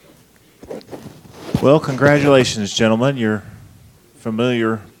Well, congratulations, gentlemen. Your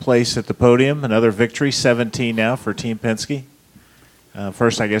familiar place at the podium. Another victory, 17 now for Team Penske.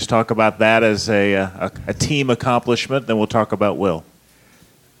 First, I guess, talk about that as a team accomplishment. Then we'll talk about Will.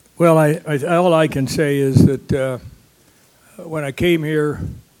 Well, all I can say is that when I came here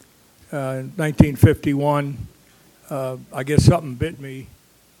in 1951, I guess something bit me,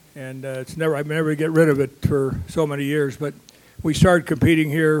 and I've never get rid of it for so many years. But we started competing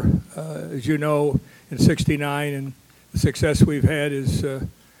here, as you know, in '69, and the success we've had has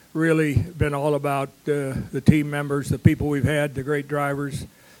really been all about the team members, the people we've had, the great drivers,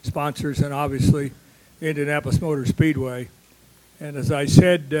 sponsors, and obviously Indianapolis Motor Speedway. And as I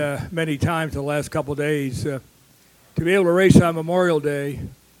said many times the last couple of days, to be able to race on Memorial Day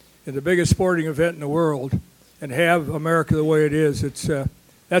in the biggest sporting event in the world and have America the way it is,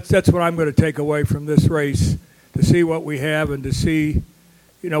 that's what I'm going to take away from this race, to see what we have and to see,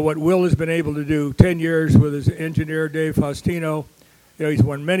 what Will has been able to do. 10 years with his engineer, Dave Faustino. He's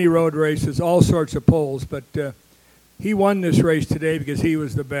won many road races, all sorts of poles, but he won this race today because he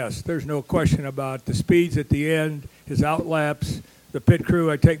was the best. There's no question about the speeds at the end, his outlaps, the pit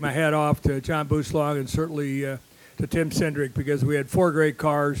crew. I take my hat off to John Buslong and certainly to Tim Cindric, because we had 4 great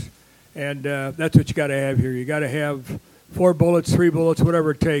cars, and that's what you got to have here. You got to have 4 bullets, 3 bullets,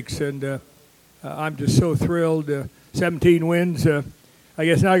 whatever it takes, and I'm just so thrilled. 17 wins. I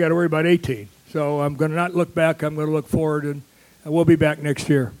guess now I got to worry about 18. So I'm going to not look back. I'm going to look forward, and we'll be back next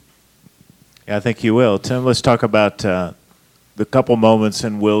year. Yeah, I think you will. Tim, let's talk about the couple moments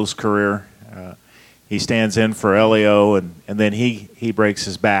in Will's career. He stands in for Elio, and then he breaks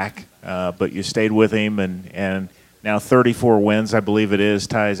his back, but you stayed with him, and now 34 wins, I believe it is,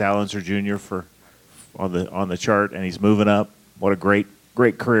 ties Allenser Jr. on the chart, and he's moving up. What a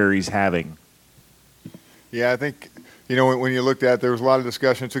great career he's having. Yeah, I think, when you looked at it, there was a lot of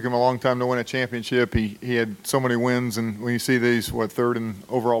discussion. It took him a long time to win a championship. He had so many wins, and when you see these, third in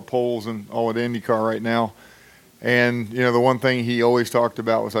overall poles and all at IndyCar right now. And, the one thing he always talked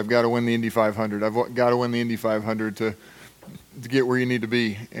about was, I've got to win the Indy 500. I've got to win the Indy 500 to get where you need to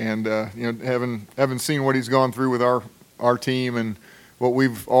be. And, having seen what he's gone through with our team and what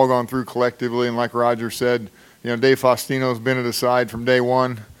we've all gone through collectively, and like Roger said, Dave Faustino's been at his side from day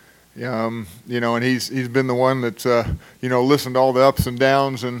one. And he's been the one that's listened to all the ups and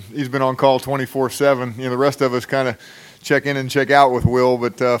downs, and he's been on call 24/7. The rest of us kind of check in and check out with Will,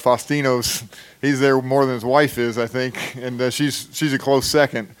 but he's there more than his wife is, I think, and she's a close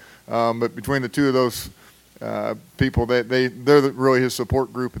second. But between the two of those people, they're really his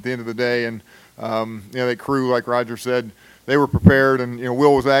support group at the end of the day, and that crew, like Roger said, they were prepared, and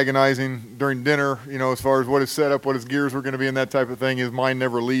Will was agonizing during dinner, as far as what his setup, what his gears were going to be, and that type of thing. His mind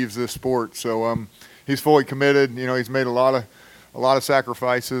never leaves this sport, so he's fully committed. He's made a lot of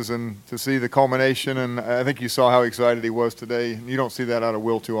sacrifices, and to see the culmination, and I think you saw how excited he was today. You don't see that out of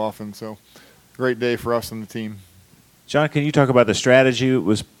Will too often, so great day for us and the team. John, can you talk about the strategy that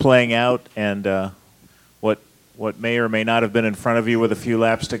was playing out and what may or may not have been in front of you with a few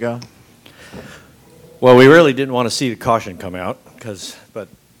laps to go? Well, we really didn't want to see the caution come out, but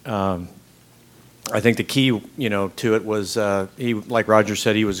I think the key, to it was he, like Roger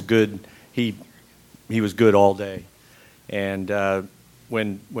said, he was good. He was good all day, and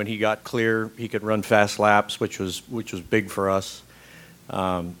when he got clear, he could run fast laps, which was big for us.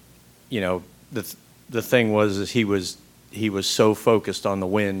 The thing was he was so focused on the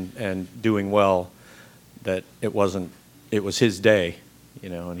win and doing well that it was his day,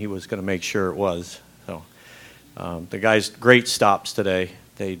 and he was going to make sure it was. So the guys, great stops today.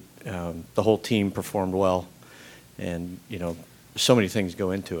 The whole team performed well, and so many things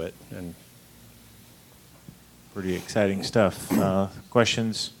go into it. And pretty exciting stuff.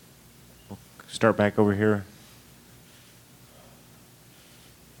 Questions? We'll start back over here.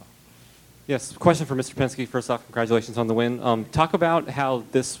 Yes, question for Mr. Penske. First off, congratulations on the win. Talk about how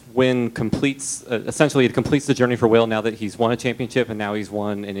this win completes, essentially it completes the journey for Will now that he's won a championship and now he's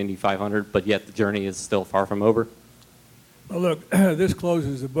won an Indy 500, but yet the journey is still far from over. Well, look, this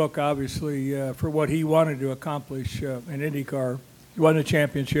closes the book, obviously, for what he wanted to accomplish in IndyCar. He won the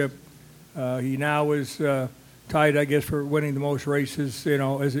championship. He now is tied, I guess, for winning the most races,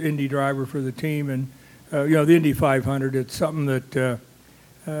 as an Indy driver for the team. And, the Indy 500, it's something that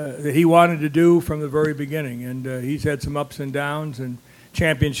he wanted to do from the very beginning. And he's had some ups and downs, and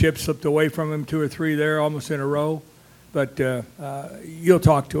championships slipped away from him 2 or 3 there almost in a row. But you'll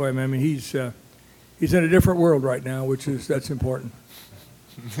talk to him. I mean, he's in a different world right now, that's important.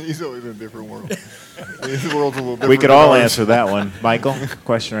 He's always in a different world. His world's a little different. We could all answer that one. Michael,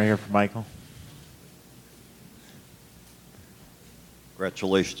 question right here for Michael.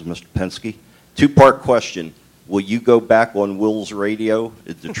 Congratulations, Mr. Penske. Two-part question. Will you go back on Will's radio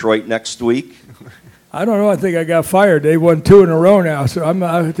at Detroit next week? I don't know. I think I got fired. They won 2 in a row now, so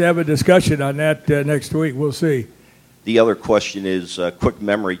I'll have to have a discussion on that next week. We'll see. The other question is a quick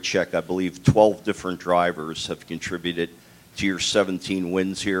memory check. I believe 12 different drivers have contributed to your 17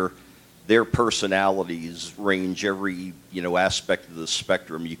 wins here. Their personalities range every aspect of the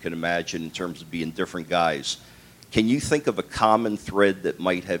spectrum you can imagine in terms of being different guys. Can you think of a common thread that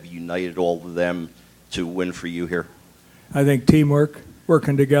might have united all of them to win for you here? I think teamwork,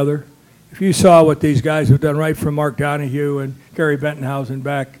 working together. If you saw what these guys have done right from Mark Donahue and Gary Bentonhausen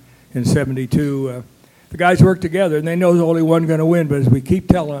back in '72, the guys work together, and they know there's only one going to win. But as we keep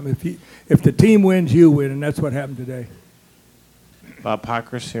telling them, if the team wins, you win, and that's what happened today. Bob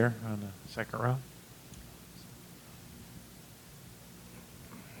Pockrass here on the second row.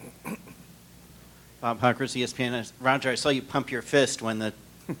 Bob Pockrass, ESPN. Roger, I saw you pump your fist when the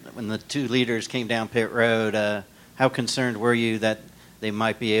 2 leaders came down pit road. How concerned were you that they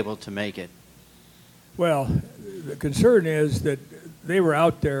might be able to make it? Well, the concern is that they were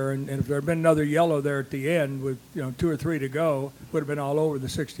out there, and if there had been another yellow there at the end with 2 or 3 to go, would have been all over. The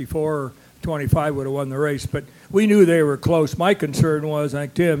 64 or 25 would have won the race. But we knew they were close. My concern was, I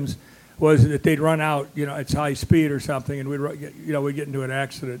think Tim's, was that they'd run out, at high speed or something, and we'd get into an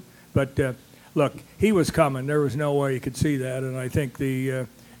accident. But look, he was coming. There was no way you could see that, and I think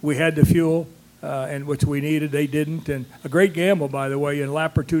we had the fuel. And which we needed, they didn't. And a great gamble, by the way, in a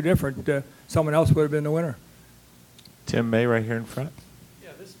lap or 2 different, someone else would have been the winner. Tim May right here in front. Yeah,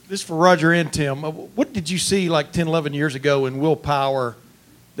 this for Roger and Tim. What did you see like 10, 11 years ago in Will Power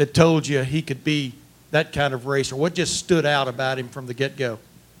that told you he could be that kind of racer? What just stood out about him from the get-go?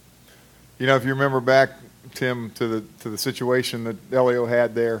 If you remember back, Tim, to the situation that Elio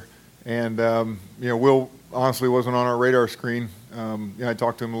had there, and Will honestly wasn't on our radar screen. I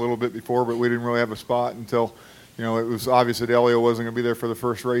talked to him a little bit before, but we didn't really have a spot until, it was obvious that Elio wasn't going to be there for the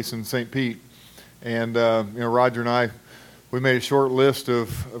first race in St. Pete. And, Roger and I, we made a short list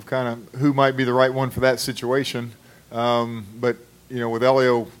of kind of who might be the right one for that situation. But, with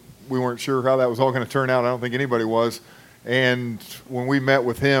Elio, we weren't sure how that was all going to turn out. I don't think anybody was. And when we met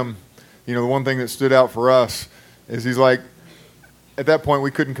with him, the one thing that stood out for us is he's like, at that point,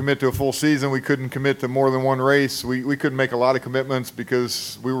 we couldn't commit to a full season. We couldn't commit to more than one race. We couldn't make a lot of commitments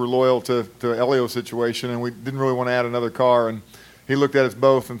because we were loyal to Elio's situation, and we didn't really want to add another car. And he looked at us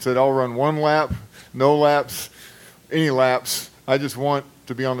both and said, I'll run 1 lap, no laps, any laps. I just want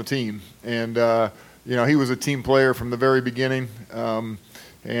to be on the team. And, he was a team player from the very beginning,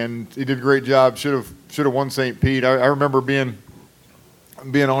 and he did a great job. Should have won St. Pete. I remember being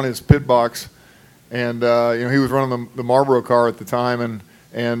on his pit box. And he was running the Marlboro car at the time,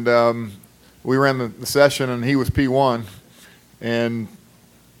 and we ran the session, and he was P1, and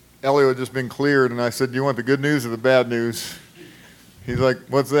Elio had just been cleared, and I said, "Do you want the good news or the bad news?" He's like,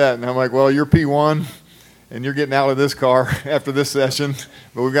 "What's that?" And I'm like, "Well, you're P1, and you're getting out of this car after this session,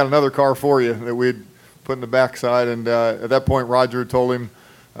 but we've got another car for you that we'd put in the backside." And at that point, Roger told him,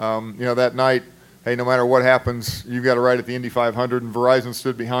 that night, hey, no matter what happens, you've got to ride at the Indy 500, and Verizon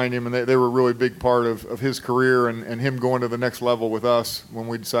stood behind him, and they were a really big part of his career and him going to the next level with us when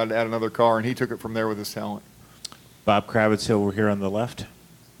we decided to add another car, and he took it from there with his talent. Bob Kravitz over here on the left.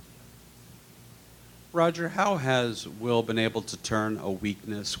 Roger, how has Will been able to turn a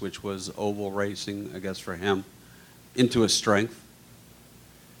weakness, which was oval racing, I guess, for him, into a strength?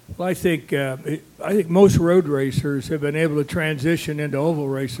 Well, I think most road racers have been able to transition into oval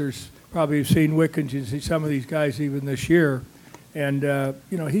racers. Probably you've seen Wickens, you see some of these guys even this year. And,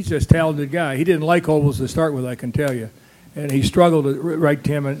 he's just a talented guy. He didn't like ovals to start with, I can tell you. And he struggled right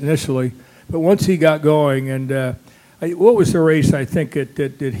to him initially. But once he got going, and what was the race, I think,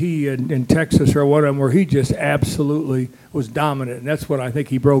 that he in Texas or one of them where he just absolutely was dominant. And that's what I think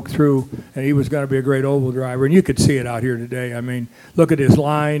he broke through, and he was going to be a great oval driver. And you could see it out here today. I mean, look at his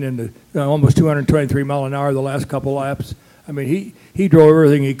line and the almost 223 mile an hour the last couple laps. I mean, he drove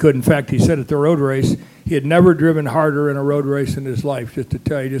everything he could. In fact, he said at the road race, he had never driven harder in a road race in his life, just to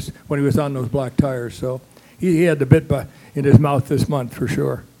tell you, just when he was on those black tires. So he had the bit in his mouth this month for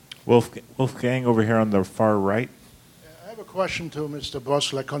sure. Wolfgang over here on the far right. I have a question to Mr.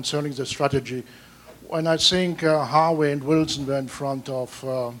 Bossler concerning the strategy. When I think Harvey and Wilson were in front of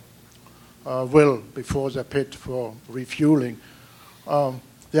Will before the pit for refueling,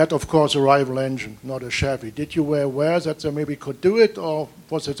 they had, of course, a rival engine, not a Chevy. Did you were aware that they maybe could do it, or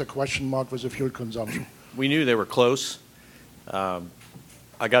was it a question mark with the fuel consumption? We knew they were close. I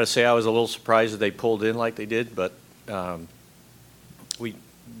got to say I was a little surprised that they pulled in like they did, but we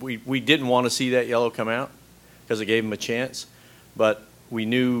didn't want to see that yellow come out because it gave them a chance. But we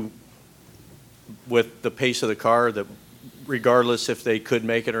knew with the pace of the car, that regardless if they could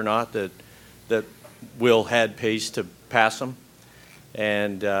make it or not, that Will had pace to pass them.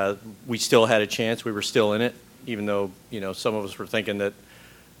 And we still had a chance. We were still in it, even though, some of us were thinking that,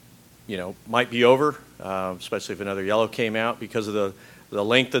 might be over, especially if another yellow came out because of the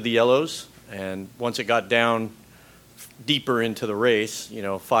length of the yellows. And once it got down deeper into the race,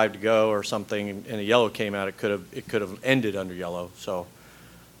 5 to go or something, and a yellow came out, it could have ended under yellow. So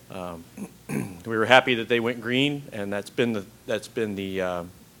we were happy that they went green, and that's been the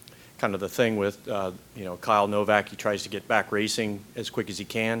kind of the thing with Kyle Novak. He tries to get back racing as quick as he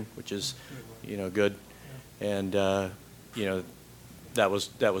can, which is good, and that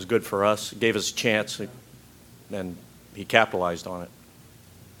was good for us. It gave us a chance, and he capitalized on it.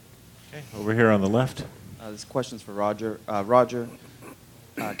 Okay, over here on the left. This question's for Roger. Roger,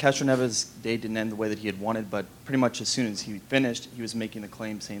 Castroneves' day didn't end the way that he had wanted, but pretty much as soon as he finished, he was making the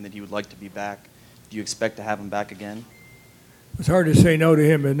claim saying that he would like to be back. Do you expect to have him back again? It's hard to say no to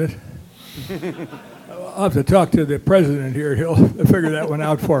him, isn't it? I'll have to talk to the president here. He'll figure that one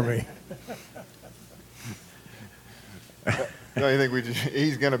out for me. No, I think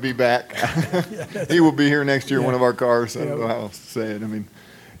he's going to be back. He will be here next year in one of our cars. I don't know how else to say it. I mean,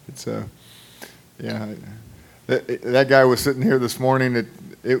 it's that guy was sitting here this morning.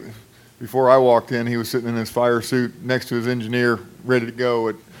 Before I walked in, he was sitting in his fire suit next to his engineer, ready to go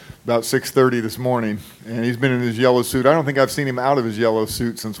at about 6:30 this morning, and he's been in his yellow suit. I don't think I've seen him out of his yellow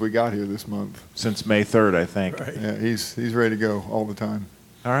suit since we got here this month. Since May 3rd, I think. Right. Yeah, he's ready to go all the time.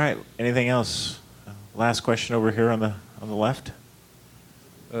 All right. Anything else? Last question over here on the left.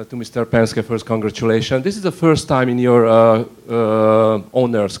 To Mr. Penske, first, congratulations. This is the first time in your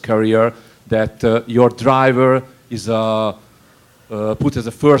owner's career that your driver is put as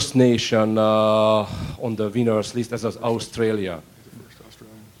a First Nation on the winners list as Australia.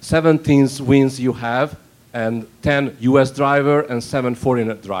 17 wins you have, and 10 U.S. driver and 7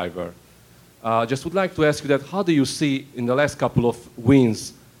 foreigner driver. Just would like to ask you that, how do you see in the last couple of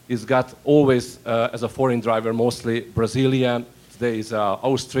wins, he's got always as a foreign driver, mostly Brazilian, today is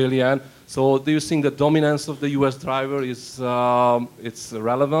Australian. So do you think the dominance of the U.S. driver is it's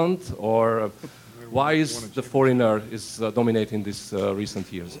relevant, or why is the foreigner is dominating this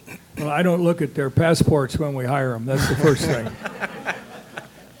recent years? Well, I don't look at their passports when we hire them. That's the first thing.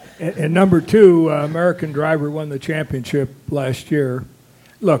 And number two, American driver won the championship last year.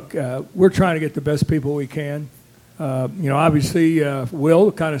 Look, we're trying to get the best people we can. Obviously,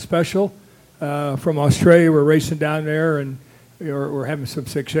 Will, kind of special. From Australia, we're racing down there, and we're having some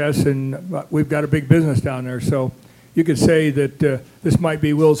success, and we've got a big business down there. So you could say that this might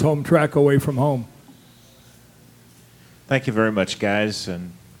be Will's home track away from home. Thank you very much, guys,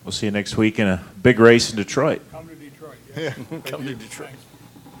 and we'll see you next week in a big race in Detroit. Come to Detroit. Yeah. Come to Detroit.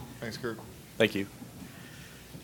 Thanks, Kirk. Thank you.